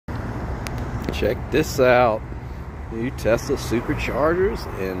Check this out. New Tesla Superchargers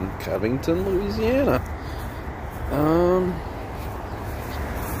in Covington, Louisiana.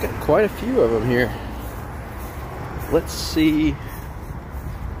 Got quite a few of them here. Let's see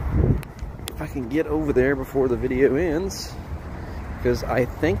if I can get over there before the video ends, because I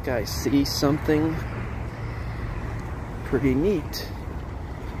think I see something pretty neat.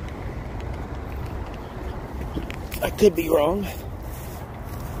 I could be wrong.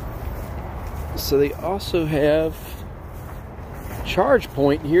 So they also have a charge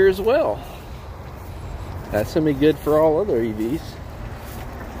point here as well. That's gonna be good for all other EVs.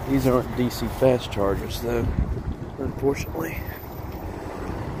 These aren't DC fast chargers though, unfortunately.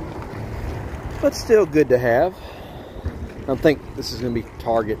 But still good to have. I don't think this is gonna be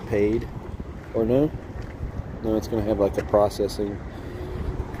Target paid, or no? No, it's gonna have like a processing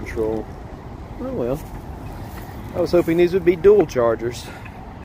control. Oh well. I was hoping these would be dual chargers.